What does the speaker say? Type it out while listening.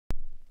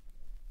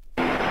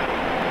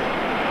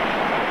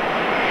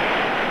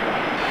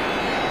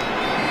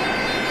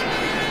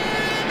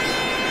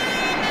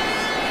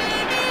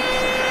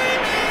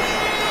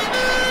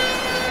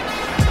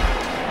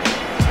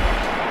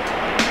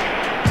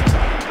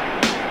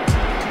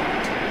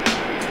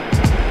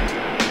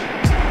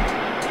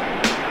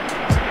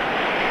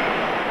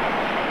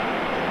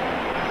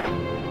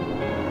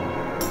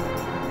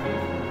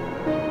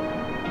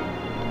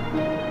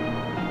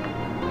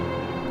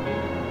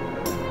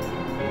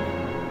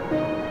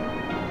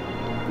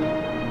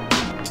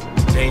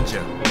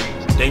Danger,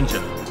 danger,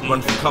 run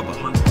for cover.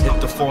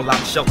 Hit the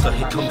fallout shelter,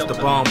 here comes the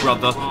bomb,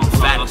 brother. The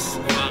fattest,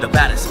 the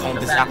baddest on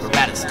this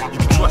apparatus. You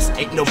can trust,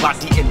 ain't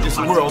nobody in this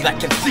world that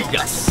can see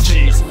us.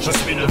 Cheese, je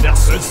suis le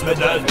versus, mais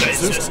de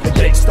versus. Les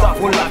gangsters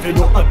font la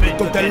vélo, un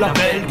béton tel la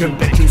belle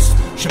Gumpecus.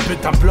 Je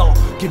pète un plan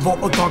qui vaut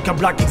autant qu'un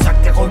black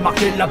exact. Et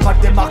remarquez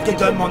l'impact est marqué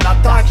de mon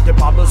attaque. Je n'ai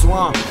pas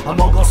besoin, à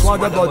mon grand soin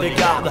de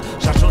bodyguard.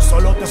 J'ajoute au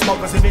solo, te smoke,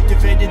 c'est vite, tu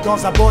finis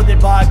dans un body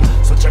bag.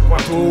 So check what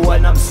to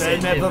when I'm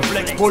saying never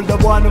flex. Pull the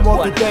one who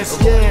want to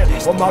test, yeah,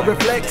 on my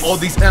reflex. All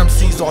these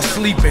MCs are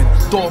sleeping,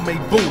 doormate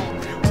boo.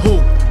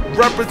 Who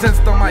represents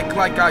the mic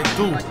like I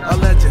do? A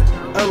legend,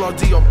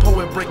 LRD, a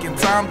poet breaking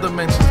time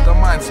dimensions. The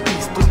mind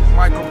speaks through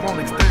microphone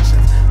extensions.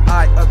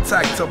 I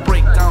attack to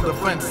break down the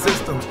fence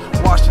systems.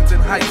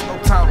 Washington Heights, no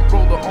time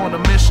roller on a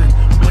mission.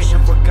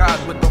 Waiting for God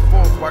with the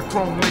fourth while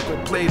chrome nickel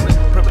plated.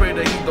 Prepare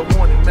to heed the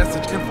warning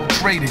message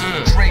infiltrated.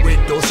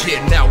 Windows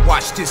here, now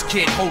watch this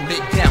kid hold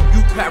it down.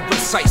 You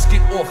parasites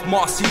get off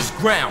Marcy's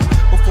ground.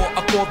 Before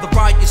I call the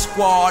riot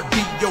squad,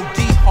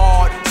 B.O.D.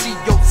 hard,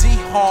 C.O.Z.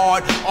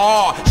 hard,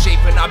 R.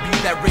 Shaping, I be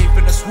that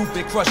raven, a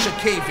swooping, crush a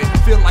caving.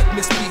 Feel like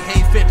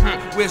misbehaving,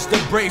 where's the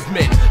brave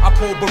men? I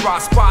pull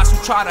barrage spies who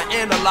try to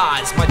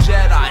analyze my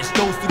Jedi's.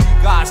 Those three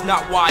guys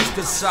not wise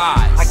to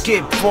size. I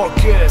keep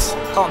focus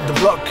on the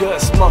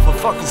blockers,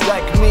 motherfuckers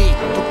like me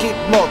to keep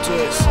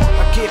motors.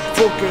 I keep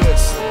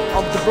focus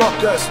on the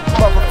blockers,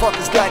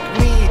 motherfuckers like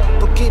me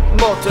to keep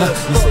motors.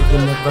 You say you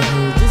never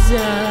heard the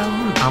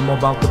sound. I'm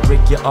about to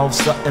break you off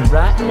something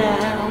right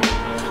now.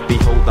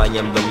 Behold, I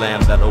am the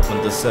lamb that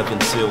opened the seven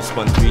seals.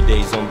 Spun 3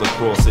 days on the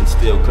cross and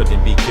still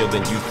couldn't be killed.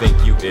 And you think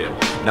you ill.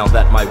 Now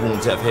that my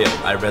wounds have healed,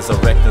 I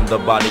resurrect in the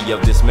body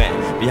of this man.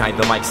 Behind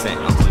the mic stand,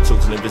 unto the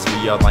children of this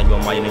realign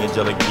on my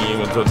angelic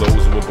being. Unto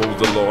those who oppose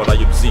the Lord, I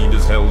obscene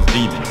as hell's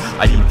demon.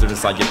 I enter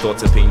inside your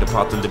thoughts and paint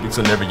apart the living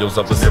scenarios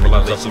of a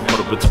civilization caught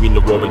up between the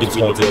roaring against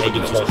haunted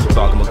agents.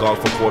 Dog and Magog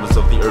for quarters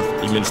of the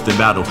earth, immense in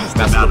battle.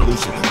 Mass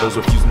revolution, those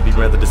refusing to be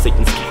rendered to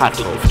Satan's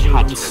cattle.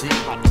 You see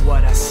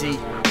what I see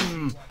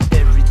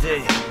every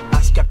day.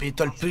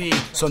 Capital P,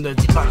 ça ne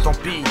dit pas tant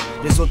pis.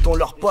 Les autres ont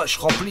leur poche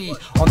remplie.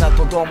 En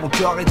attendant, mon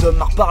cœur est de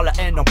marre par la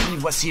haine emplie.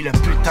 Voici le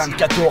putain de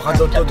cadeau,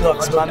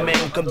 Radotodox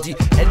m'amène. Comme dit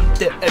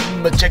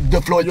NTM, check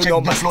the flow, you know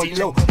my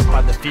stylo.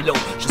 Pas de philo,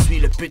 je suis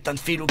le putain de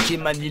filou qui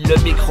manie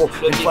le micro.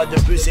 Une fois de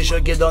plus et je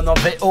guédonne en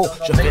VO.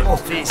 Je fais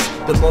office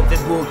de mauvais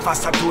bouc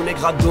face à tous les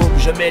grades doubles.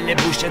 Je mets les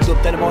bouchées d'eau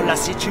tellement la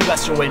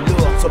situation est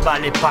lourde. Se bat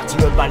les pattes,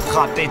 le bal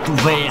trap est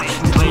ouvert.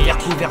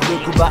 Couvert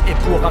de coups bas et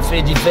pour un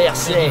fait divers.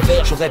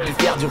 J'aurais pu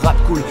faire du rap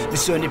cool, mais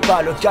ce n'est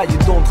pas le cas, you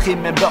don't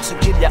remember ce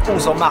qu'il y a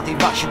 11 ans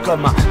m'arriva. Je suis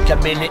comme un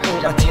caméléon,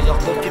 un tireur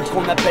de film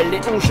qu'on appelle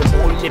Léon. Je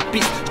brouille les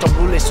pistes, je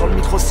t'embrouille sur le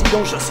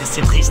micro-sillon. Je sais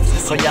c'est triste,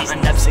 quand y a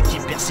un abcès qui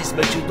persiste.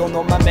 Me tue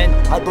on m'amène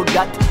à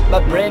Dogat, ma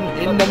brain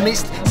in the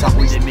mist. Ça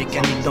roule des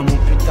mécaniques dans mon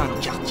putain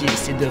de quartier.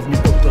 C'est devenu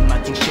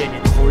automatique chez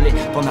les trollés.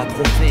 T'en as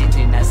trop fait,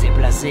 t'es nasé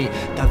blasé.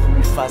 T'as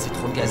voulu phaser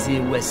trop gazé,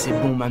 ouais c'est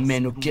bon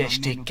m'amène, ok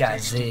j't'ai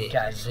casé.